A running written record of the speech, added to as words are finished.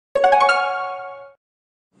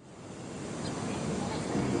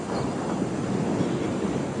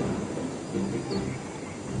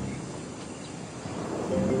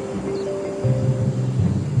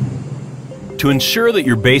To ensure that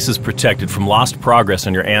your base is protected from lost progress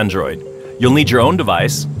on your Android, you'll need your own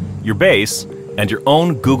device, your base, and your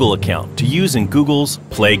own Google account to use in Google's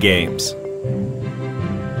Play Games.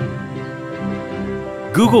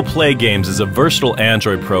 Google Play Games is a versatile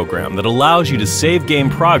Android program that allows you to save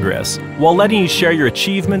game progress while letting you share your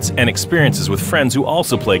achievements and experiences with friends who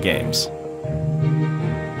also play games.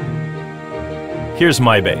 Here's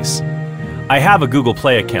my base. I have a Google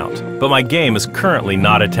Play account, but my game is currently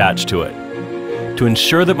not attached to it. To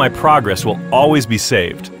ensure that my progress will always be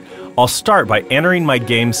saved, I'll start by entering my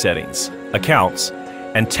game settings, accounts,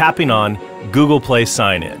 and tapping on Google Play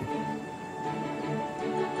Sign In.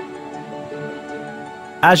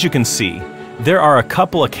 As you can see, there are a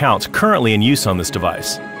couple accounts currently in use on this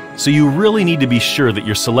device, so you really need to be sure that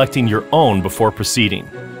you're selecting your own before proceeding.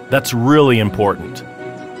 That's really important.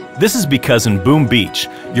 This is because in Boom Beach,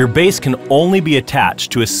 your base can only be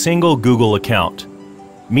attached to a single Google account,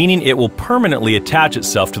 meaning it will permanently attach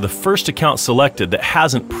itself to the first account selected that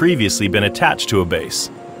hasn't previously been attached to a base.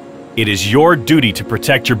 It is your duty to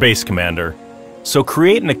protect your base, Commander. So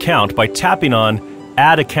create an account by tapping on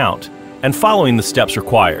Add Account and following the steps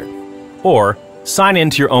required. Or sign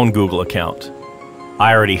into your own Google account.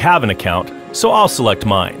 I already have an account, so I'll select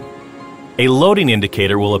mine. A loading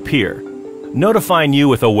indicator will appear, notifying you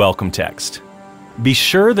with a welcome text. Be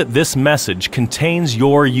sure that this message contains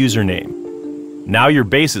your username. Now your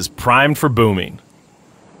base is primed for booming.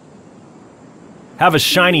 Have a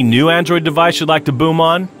shiny new Android device you'd like to boom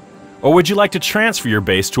on? Or would you like to transfer your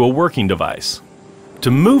base to a working device? To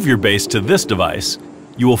move your base to this device,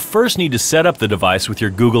 you will first need to set up the device with your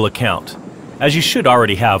Google account, as you should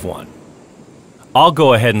already have one. I'll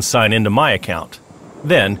go ahead and sign into my account,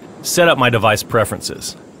 then set up my device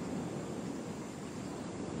preferences.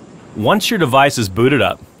 Once your device is booted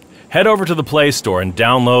up, head over to the Play Store and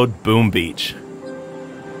download Boom Beach.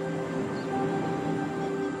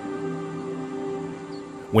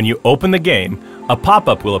 When you open the game, a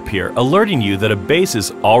pop-up will appear alerting you that a base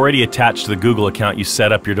is already attached to the Google account you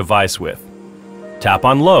set up your device with. Tap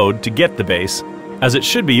on Load to get the base, as it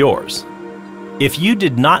should be yours. If you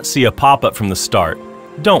did not see a pop-up from the start,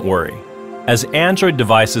 don't worry, as Android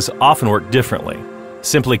devices often work differently.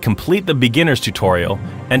 Simply complete the beginner's tutorial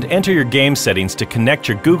and enter your game settings to connect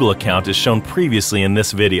your Google account as shown previously in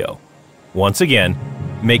this video. Once again,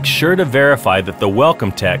 make sure to verify that the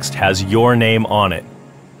welcome text has your name on it.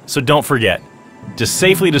 So don't forget, to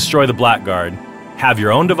safely destroy the Blackguard, have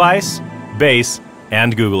your own device, base,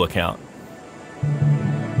 and Google account.